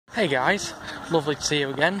Hey guys, lovely to see you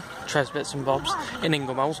again. Trez Bits and Bobs in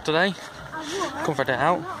Ingoldmells today. Come for a day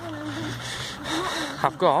out.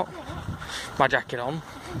 I've got my jacket on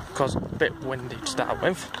because it's a bit windy to start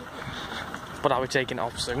with, but I'll be taking it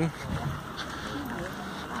off soon.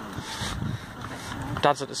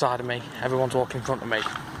 Dad's at the side of me, everyone's walking in front of me.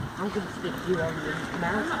 I'm going to stick you on the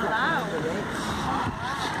mouse trap.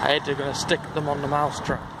 I hate they're going to stick them on the mouse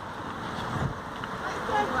trap.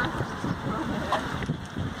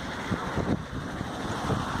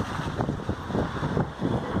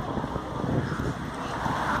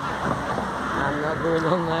 I'm not going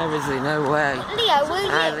on there, is he? No way. Leo, will you?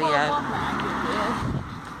 Hi, Leo.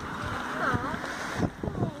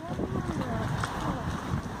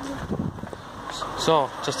 So,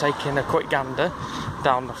 just taking a quick gander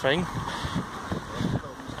down the thing.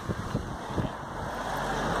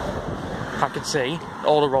 I can see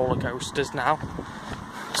all the roller coasters now.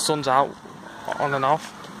 Sun's out on and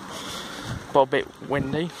off, but a bit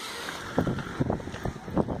windy.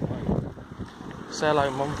 Say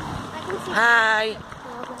hello, Mum. Hi.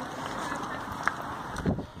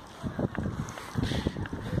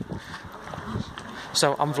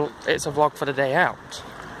 So it's a vlog for the day out.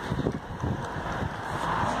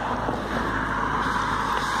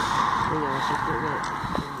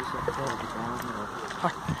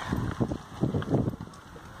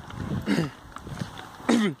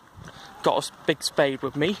 Got a big spade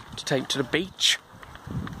with me to take to the beach.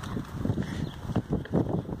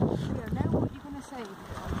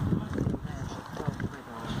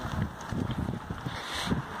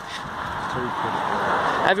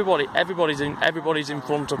 Everybody's in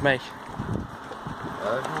front of me.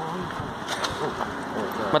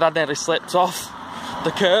 My dad nearly slipped off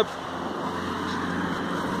the curb.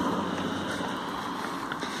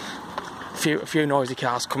 A few noisy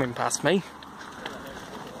cars coming past me.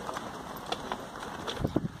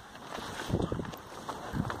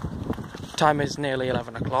 Time is nearly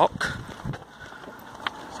 11 o'clock.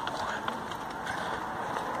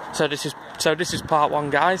 So this is part one,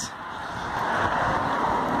 guys.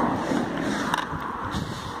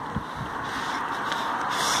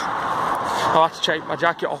 I'll have to take my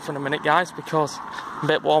jacket off in a minute, guys, because I'm a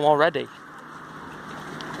bit warm already.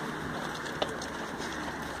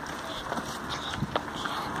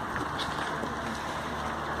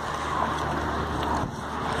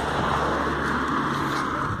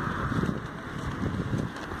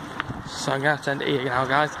 So I'm going to have to end it here now,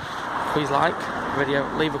 guys. Please like the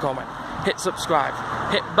video, leave a comment, hit subscribe,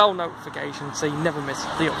 hit bell notification so you never miss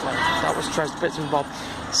the upload. That was Trez Bits and Bob.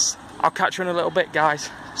 I'll catch you in a little bit, guys.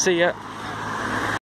 See ya.